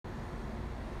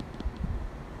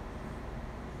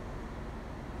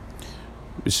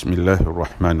Bismillah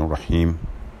ar-Rahman ar-Rahim.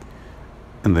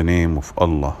 In the name of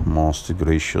Allah, most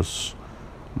gracious,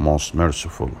 most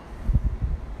merciful.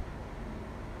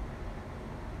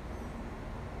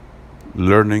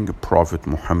 Learning Prophet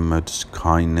Muhammad's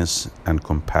kindness and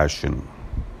compassion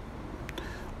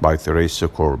by Theresa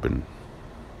Corbin.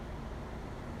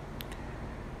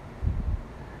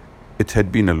 It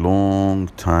had been a long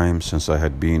time since I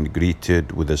had been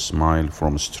greeted with a smile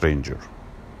from a stranger.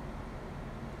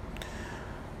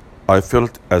 I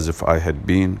felt as if I had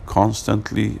been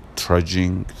constantly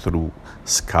trudging through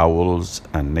scowls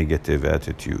and negative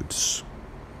attitudes.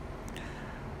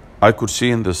 I could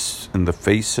see in the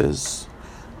faces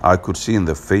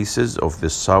of the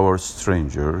sour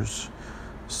strangers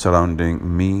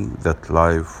surrounding me that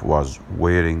life was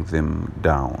wearing them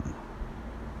down.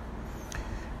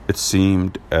 It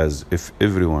seemed as if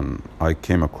everyone I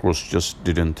came across just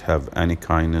didn't have any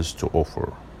kindness to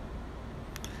offer.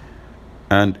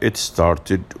 And it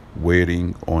started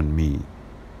wearing on me.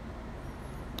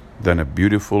 Then a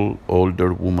beautiful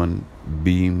older woman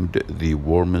beamed the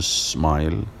warmest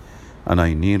smile, and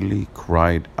I nearly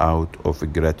cried out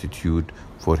of gratitude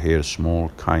for her small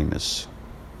kindness.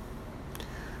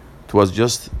 It was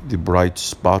just the bright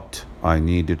spot I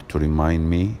needed to remind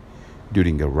me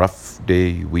during a rough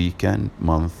day, weekend,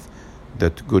 month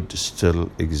that good still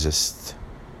exists.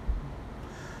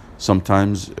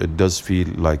 Sometimes it does feel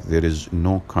like there is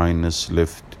no kindness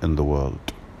left in the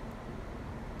world.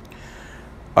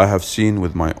 I have seen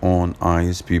with my own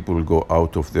eyes people go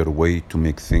out of their way to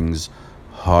make things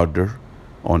harder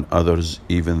on others,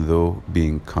 even though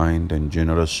being kind and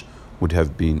generous would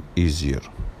have been easier.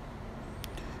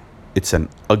 It's an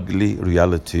ugly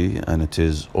reality, and it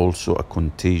is also a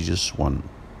contagious one.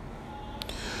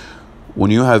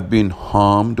 When you have been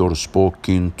harmed or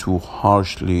spoken to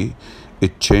harshly,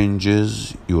 it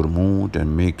changes your mood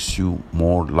and makes you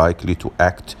more likely to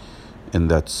act in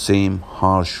that same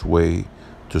harsh way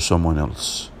to someone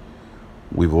else.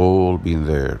 We've all been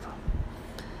there.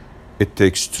 It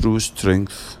takes true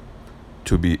strength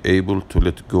to be able to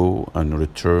let go and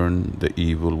return the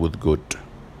evil with good.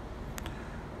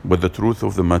 But the truth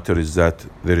of the matter is that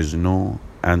there is no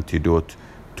antidote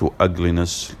to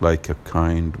ugliness like a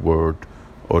kind word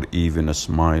or even a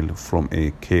smile from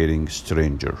a caring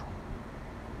stranger.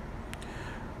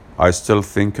 I still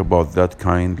think about that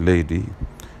kind lady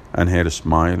and her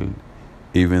smile,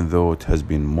 even though it has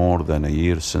been more than a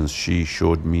year since she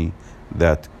showed me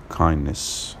that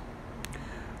kindness.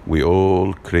 We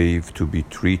all crave to be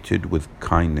treated with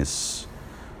kindness.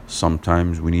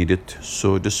 Sometimes we need it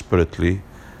so desperately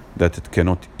that it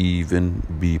cannot even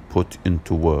be put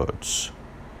into words.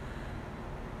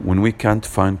 When we can't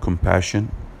find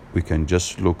compassion, we can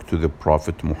just look to the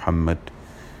Prophet Muhammad,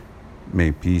 may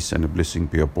peace and blessing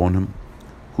be upon him,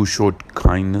 who showed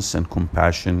kindness and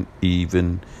compassion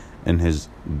even in his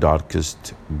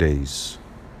darkest days.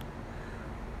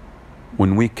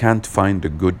 When we can't find a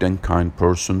good and kind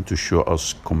person to show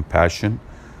us compassion,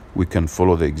 we can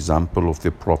follow the example of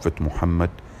the Prophet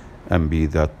Muhammad and be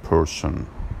that person.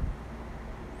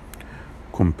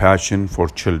 Compassion for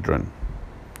children.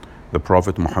 The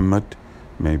Prophet Muhammad,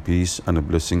 may peace and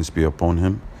blessings be upon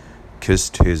him,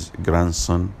 kissed his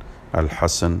grandson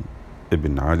Al-Hassan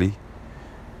ibn Ali.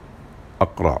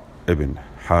 Aqra ibn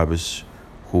Habis,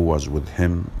 who was with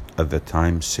him at the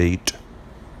time, said,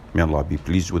 may Allah be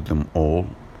pleased with them all.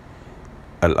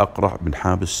 Al-Aqra ibn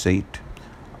Habis said,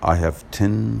 I have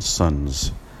 10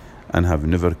 sons and have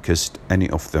never kissed any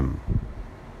of them.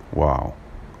 Wow.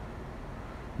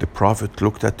 The Prophet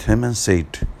looked at him and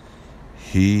said,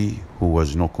 he who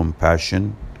has no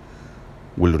compassion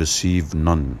will receive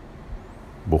none.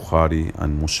 Bukhari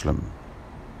and Muslim.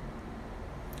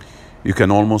 You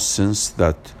can almost sense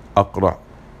that Aqra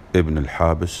ibn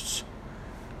al-Habis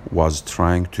was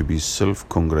trying to be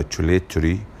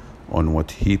self-congratulatory on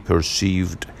what he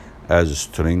perceived as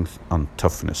strength and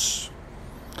toughness.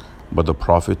 But the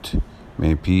Prophet,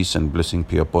 may peace and blessing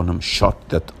be upon him, shot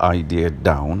that idea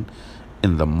down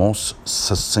in the most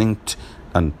succinct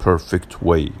and perfect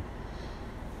way.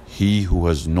 He who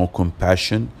has no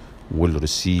compassion will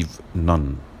receive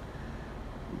none,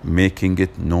 making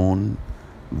it known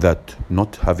that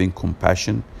not having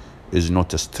compassion is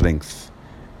not a strength,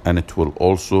 and it will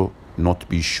also not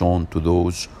be shown to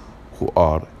those who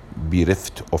are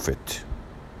bereft of it.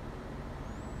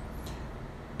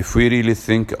 If we really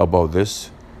think about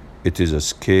this, it is a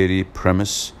scary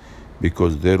premise,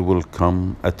 because there will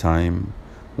come a time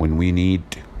when we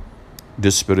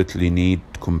desperately need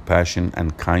compassion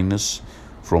and kindness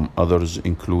from others,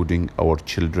 including our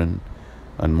children,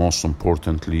 and most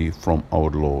importantly, from our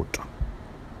Lord.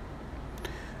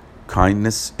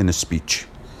 kindness in speech.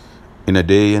 In a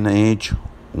day and age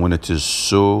when it is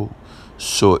so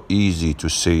easy to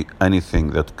say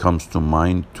anything that comes to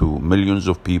mind to millions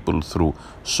of people through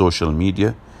social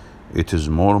media, it is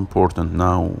more important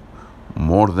now,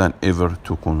 more than ever,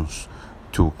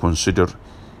 to consider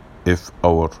if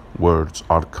our words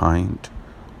are kind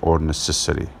or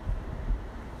necessary.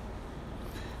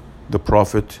 The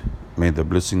Prophet, may the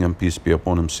blessing and peace be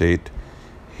upon him, said,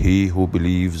 "He who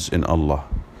believes in Allah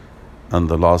and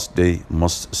the last day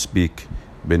must speak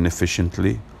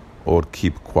beneficently or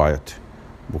keep quiet."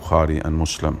 Bukhari and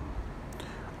Muslim.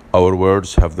 Our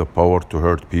words have the power to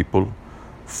hurt people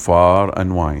far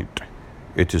and wide.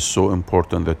 It is so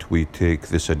important that we take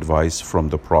this advice from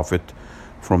the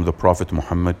Prophet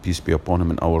Muhammad, peace be upon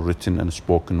him, in our written and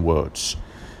spoken words.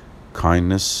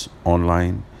 Kindness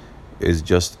online is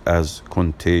just as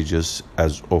contagious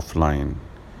as offline,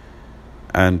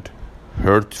 and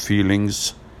hurt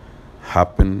feelings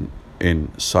happen in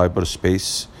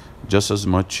cyberspace just as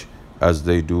much as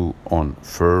they do on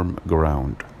firm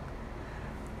ground.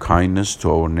 Kindness to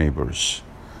our neighbors.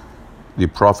 The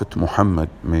Prophet Muhammad,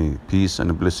 may peace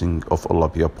and blessing of Allah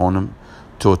be upon him,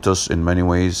 taught us in many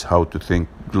ways how to think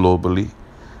globally,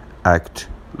 act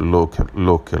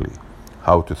locally.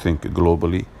 How to think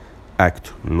globally,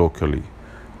 act locally.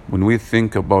 When we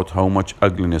think about how much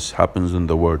ugliness happens in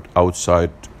the world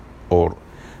outside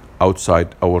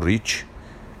our reach,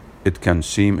 it can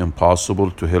seem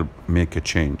impossible to help make a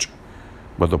change.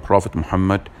 But the Prophet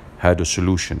Muhammad had a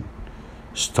solution.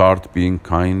 Start being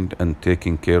kind and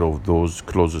taking care of those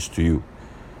closest to you,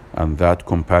 and that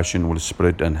compassion will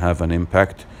spread and have an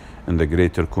impact in the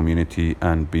greater community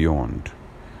and beyond.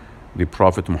 The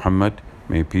Prophet Muhammad,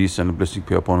 may peace and blessing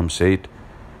be upon him, said,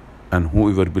 "And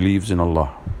whoever believes in Allah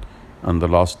and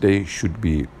the last day should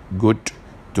be good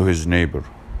to his neighbor."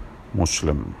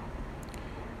 Muslim.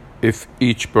 If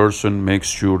each person makes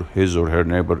sure his or her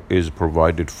neighbor is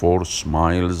provided for,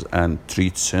 smiles and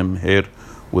treats her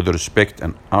with respect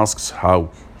and asks how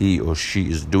he or she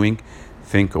is doing,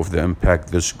 think of the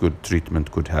impact this good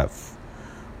treatment could have.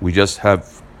 We just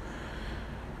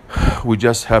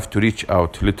have to reach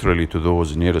out literally to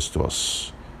those nearest to us.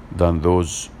 Then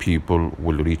those people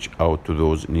will reach out to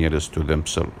those nearest to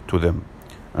them,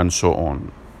 and so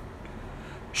on.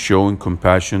 Showing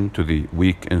compassion to the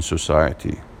weak in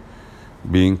society.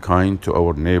 Being kind to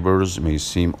our neighbors may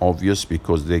seem obvious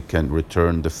because they can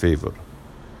return the favor.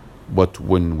 But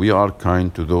when we are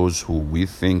kind to those who we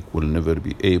think will never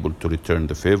be able to return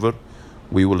the favor,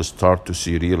 we will start to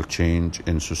see real change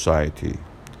in society.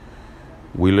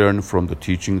 We learn from the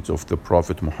teachings of the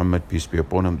Prophet Muhammad, peace be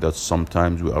upon him, that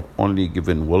sometimes we are only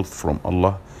given wealth from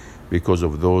Allah because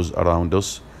of those around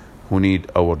us who need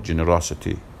our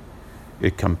generosity. A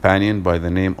companion by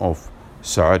the name of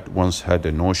Sa'ad once had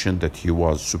a notion that he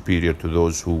was superior to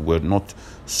those who were not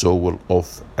so well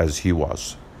off as he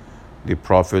was. The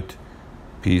Prophet,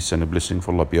 peace and a blessing of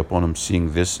Allah be upon him,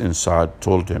 seeing this in Sa'ad,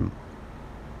 told him,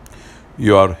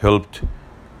 "You are helped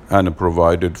and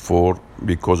provided for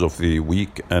because of the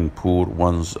weak and poor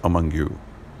ones among you."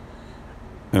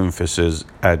 Emphasis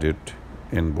added.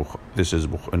 This is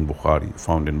in Bukhari,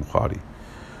 found in Bukhari.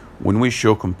 When we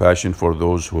show compassion for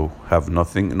those who have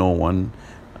nothing, no one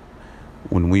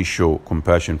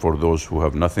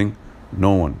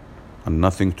and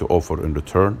nothing to offer in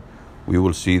return, we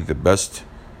will see the best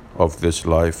of this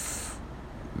life.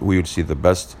 We will see the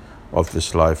best of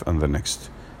this life and the next.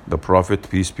 The Prophet,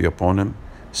 peace be upon him,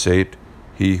 said,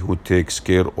 "He who takes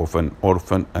care of an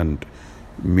orphan and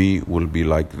me will be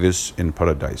like this in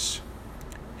paradise."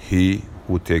 He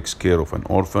who takes care of an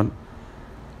orphan,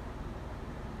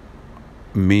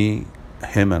 me,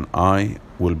 him and I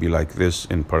will be like this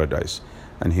in paradise.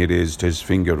 And he raised his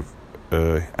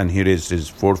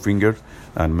forefinger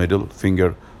and middle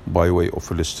finger by way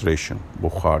of illustration.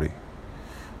 Bukhari.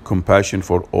 Compassion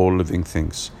for all living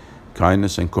things.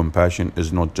 Kindness and compassion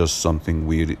is not just something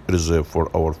we reserve for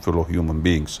our fellow human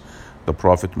beings. The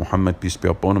Prophet Muhammad, peace be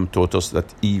upon him, taught us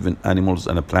that even animals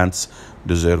and plants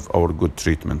deserve our good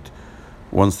treatment.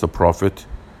 Once the Prophet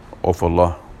of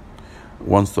Allah,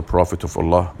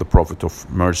 the Prophet of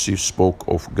mercy, spoke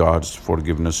of God's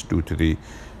forgiveness due to the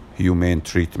humane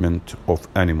treatment of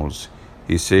animals.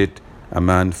 He said, "A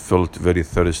man felt very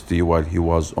thirsty while he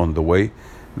was on the way.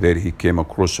 There he came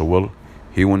across a well.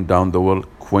 He went down the well,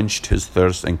 quenched his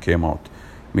thirst, and came out.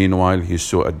 Meanwhile, he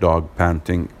saw a dog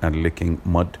panting and licking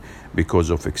mud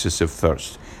because of excessive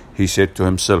thirst. He said to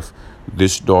himself,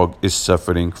 'This dog is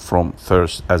suffering from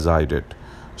thirst as I did.'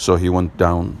 So he went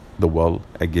down the well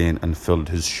again and filled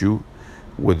his shoe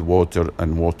with water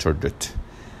and watered it.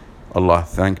 Allah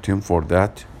thanked him for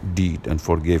that deed and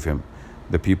forgave him.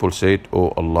 The people said, "O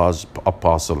Allah's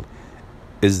apostle,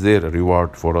 is there a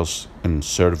reward for us in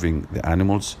serving the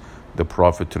animals?" The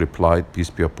Prophet replied, peace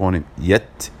be upon him,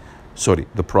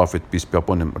 the Prophet, peace be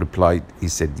upon him, replied, he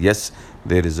said, "Yes,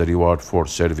 there is a reward for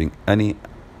serving any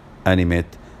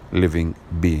animate living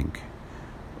being."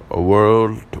 A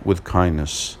world with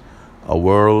kindness. A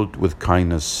world with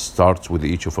kindness starts with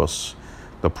each of us.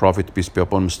 The Prophet, peace be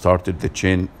upon him, started the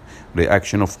chain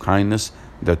reaction of kindness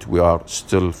that we are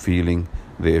still feeling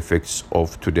the effects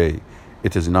of today.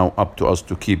 It is now up to us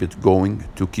to keep it going,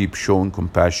 to keep showing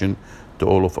compassion to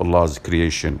all of Allah's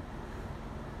creation.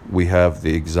 We have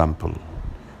the example.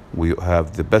 We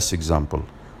have the best example.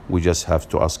 We just have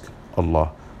to ask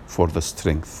Allah for the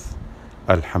strength.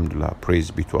 Alhamdulillah,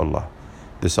 praise be to Allah.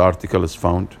 This article is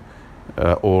found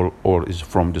or is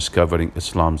from Discovering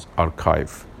Islam's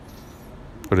Archive,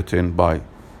 written by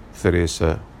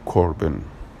Theresa Corbin,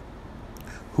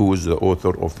 who is the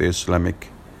author of the Islamic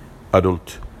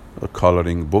Adult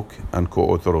Coloring Book and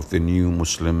co-author of the New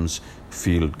Muslims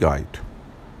Field Guide.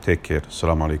 Take care.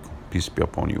 Assalamu alaikum. Peace be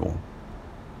upon you all.